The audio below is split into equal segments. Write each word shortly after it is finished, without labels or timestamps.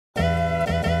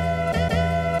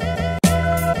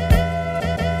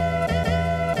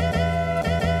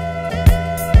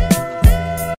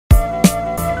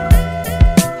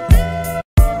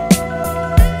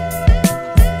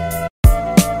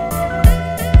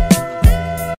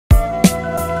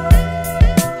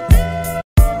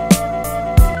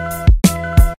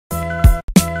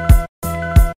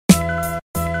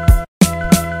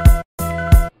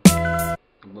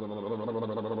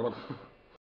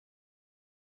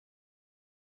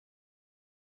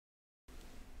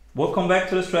Welcome back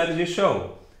to the Strategy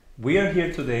Show. We are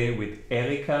here today with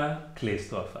Erika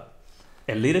Kleestorfer,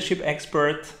 a leadership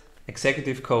expert,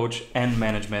 executive coach, and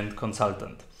management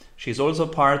consultant. She's also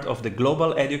part of the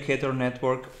Global Educator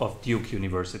Network of Duke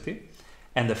University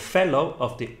and a fellow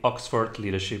of the Oxford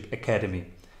Leadership Academy.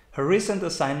 Her recent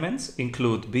assignments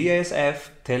include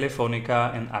BASF,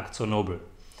 Telefonica, and AkzoNobel.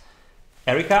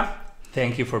 Erika,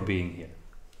 thank you for being here.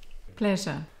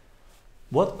 Pleasure.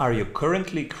 What are you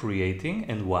currently creating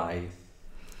and why?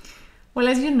 Well,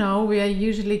 as you know, we are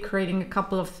usually creating a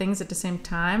couple of things at the same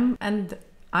time, and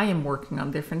I am working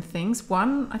on different things.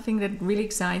 One, I think that really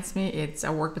excites me, it's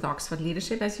our work with Oxford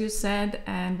Leadership, as you said,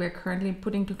 and we're currently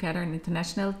putting together an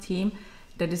international team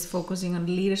that is focusing on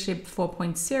Leadership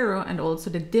 4.0 and also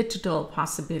the digital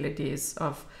possibilities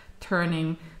of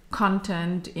turning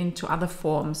content into other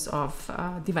forms of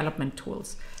development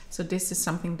tools. So this is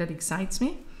something that excites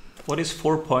me. What is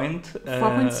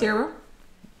 4.0?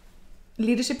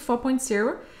 Leadership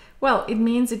 4.0? Well, it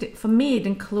means, for me, it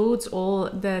includes all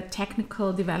the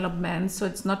technical developments. So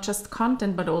it's not just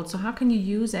content, but also how can you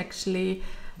use actually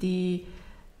the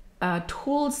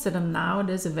tools that are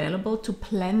nowadays available to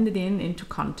blend it into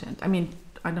content. I mean,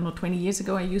 I don't know, 20 years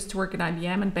ago, I used to work at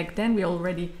IBM, and back then we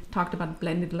already talked about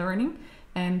blended learning,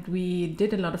 and we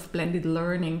did a lot of blended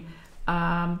learning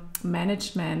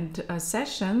management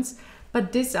sessions.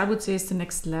 But this, I would say, is the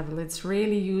next level. It's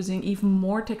really using even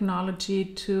more technology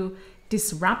to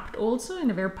disrupt also in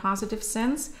a very positive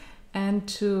sense and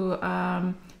to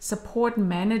support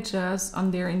managers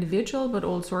on their individual but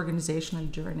also organizational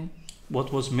journey.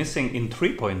 What was missing in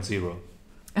 3.0?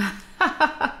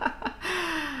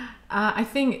 I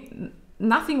think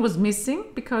nothing was missing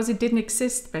because it didn't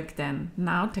exist back then.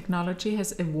 Now technology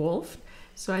has evolved.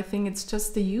 So I think it's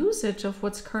just the usage of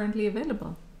what's currently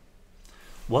available.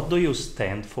 What do you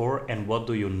stand for and what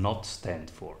do you not stand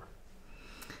for?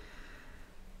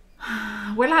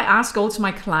 Well, I ask also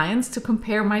my clients to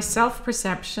compare my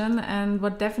self-perception, and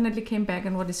what definitely came back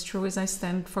and what is true is I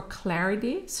stand for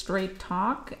clarity, straight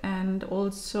talk, and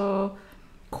also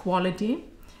quality.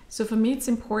 So for me, it's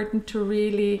important to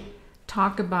really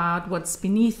talk about what's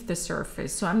beneath the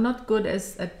surface. So I'm not good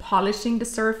at polishing the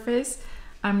surface.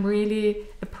 I'm really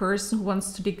a person who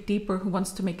wants to dig deeper, who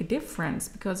wants to make a difference,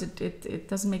 because it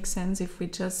doesn't make sense if we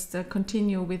just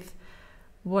continue with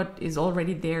what is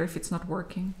already there if it's not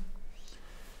working.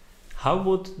 How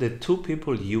would the two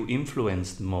people you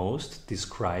influenced most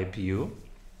describe you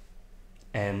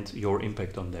and your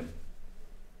impact on them?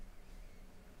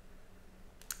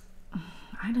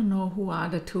 I don't know who are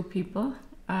the two people.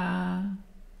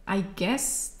 I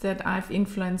guess that I've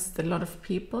influenced a lot of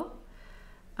people.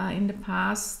 In the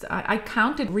past, I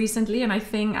counted recently, and I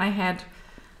think I had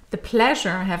the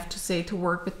pleasure, I have to say, to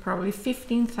work with probably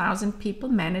 15,000 people,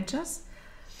 managers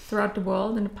throughout the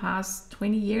world in the past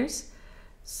 20 years.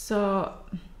 So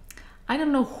I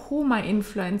don't know whom I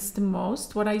influenced the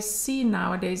most. What I see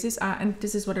nowadays is, and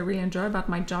this is what I really enjoy about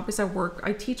my job, is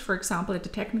I teach, for example, at the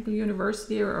Technical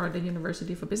University or the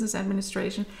University for Business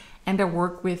Administration, and I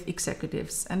work with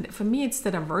executives. And for me, it's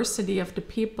the diversity of the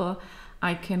people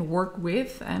I can work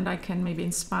with, and I can maybe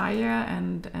inspire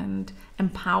and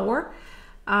empower.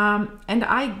 And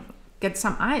I get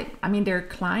I mean, there are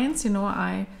clients,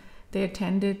 they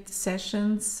attended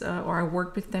sessions or I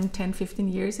worked with them 10, 15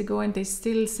 years ago, and they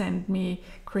still send me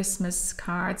Christmas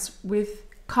cards with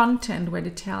content where they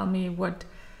tell me what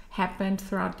happened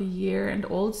throughout the year and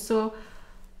also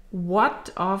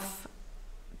what of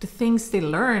the things they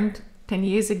learned 10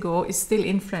 years ago is still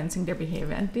influencing their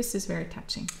behavior, and this is very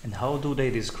touching. And how do they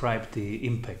describe the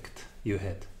impact you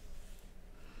had?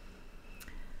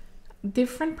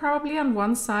 Different, probably. On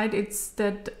one side, it's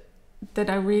that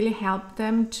I really help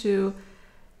them to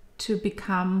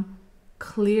become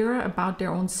clearer about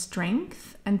their own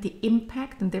strength and the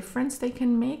impact and difference they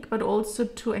can make, but also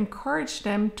to encourage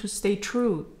them to stay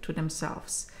true to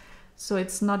themselves. So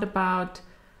it's not about,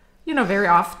 very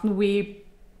often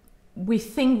we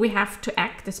think we have to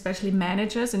act, especially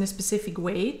managers, in a specific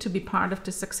way to be part of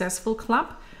the successful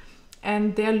club,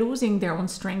 and they're losing their own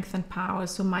strength and power.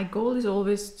 So my goal is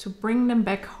always to bring them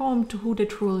back home to who they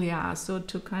truly are. So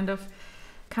to kind of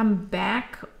come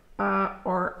back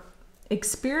or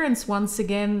experience once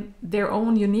again their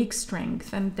own unique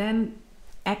strength and then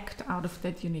act out of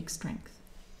that unique strength.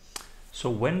 So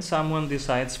when someone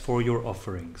decides for your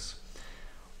offerings,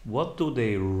 what do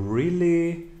they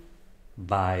really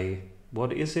buy?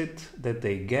 What is it that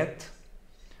they get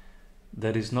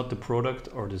that is not the product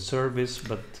or the service,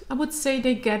 but... I would say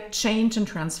they get change and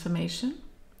transformation.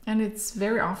 And it's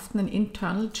very often an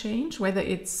internal change, whether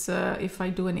it's if I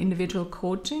do an individual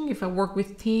coaching, if I work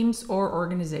with teams or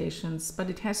organizations. But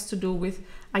it has to do with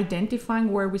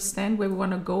identifying where we stand, where we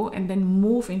want to go, and then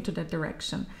move into that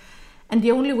direction. And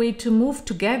the only way to move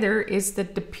together is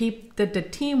that the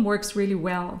team works really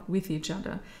well with each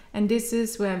other. And this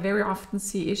is where I very often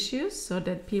see issues, so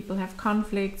that people have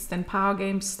conflicts, then power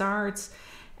game starts.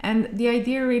 And the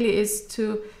idea really is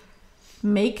to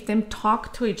make them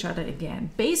talk to each other again.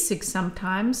 Basic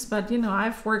sometimes, but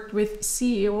I've worked with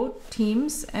CEO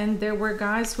teams, and there were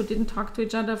guys who didn't talk to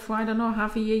each other for, I don't know,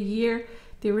 half a year.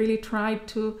 They really tried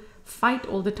to fight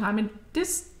all the time. And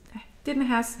this didn't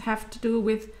have to do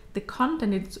with the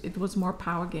content. It was more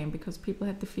power game, because people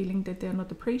had the feeling that they're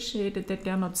not appreciated, that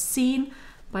they're not seen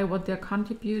by what they're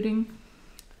contributing.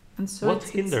 And so what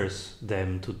hinders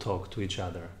them to talk to each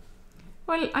other?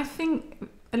 Well, I think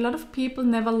a lot of people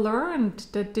never learned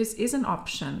that this is an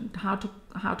option, how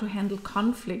to handle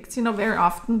conflicts. Very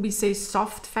often we say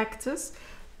soft factors,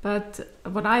 but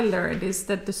what I learned is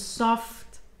that the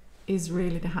soft is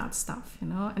really the hard stuff,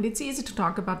 and it's easy to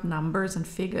talk about numbers and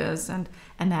figures and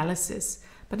analysis,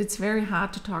 but it's very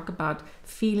hard to talk about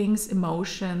feelings,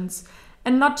 emotions,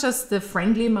 and not just the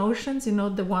friendly emotions,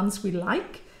 the ones we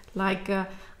like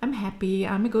I'm happy,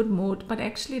 I'm in a good mood, but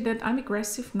actually that I'm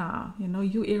aggressive now,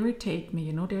 you irritate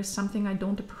me, there's something I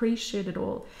don't appreciate at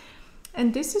all.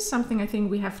 And this is something I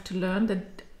think we have to learn,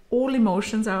 that all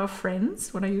emotions are our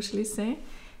friends, what I usually say,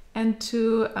 and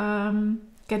to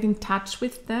get in touch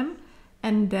with them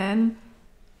and then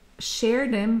share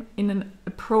them in an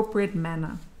appropriate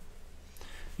manner.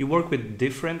 You work with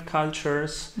different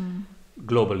cultures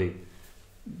globally.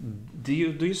 Do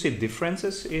you see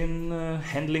differences in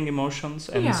handling emotions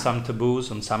and some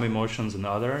taboos on some emotions and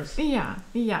others? Yeah.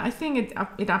 I think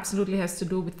it absolutely has to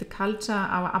do with the culture,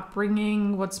 our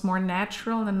upbringing, what's more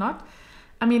natural and not.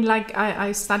 I mean, like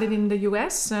I studied in the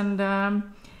US, and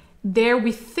there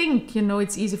we think,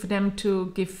 it's easy for them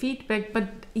to give feedback.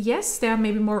 But yes, they are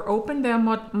maybe more open, they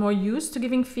are more used to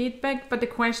giving feedback. But the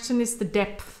question is the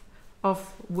depth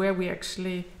of where we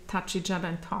actually touch each other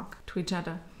and talk to each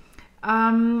other.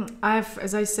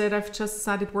 As I said, I've just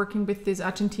started working with this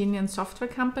Argentinian software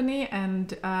company,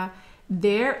 and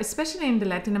there, especially in the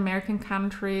Latin American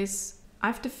countries, I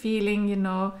have the feeling,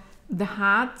 the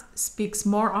heart speaks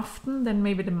more often than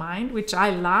maybe the mind, which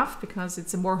I love because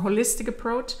it's a more holistic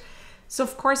approach. So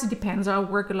of course it depends. I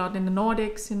work a lot in the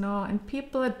Nordics, and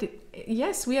people,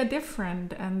 yes, we are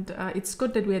different, and it's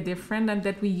good that we are different and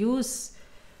that we use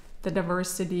the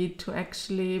diversity to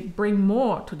actually bring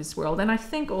more to this world. And I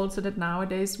think also that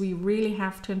nowadays we really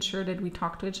have to ensure that we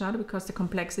talk to each other, because the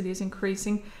complexity is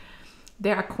increasing.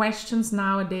 There are questions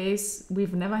nowadays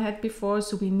we've never had before,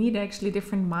 so we need actually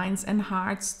different minds and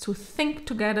hearts to think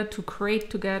together, to create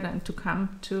together, and to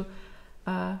come to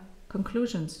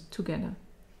conclusions together.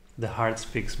 The heart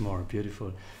speaks more.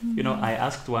 Beautiful. I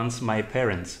asked once my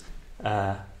parents,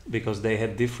 because they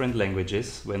had different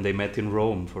languages when they met in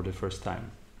Rome for the first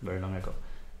time, very long ago.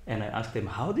 And I asked them,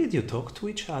 how did you talk to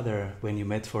each other when you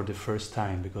met for the first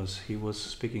time? Because he was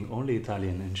speaking only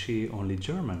Italian and she only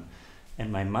German.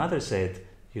 And my mother said,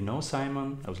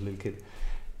 Simon, I was a little kid,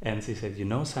 and she said,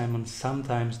 Simon,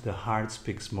 sometimes the heart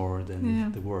speaks more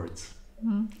than the words.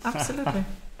 Absolutely.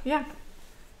 Yeah,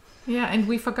 and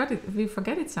we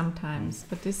forget it sometimes,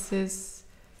 but this is,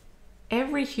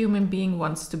 every human being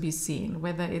wants to be seen,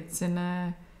 whether it's in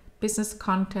a business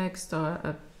context or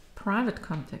a private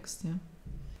context.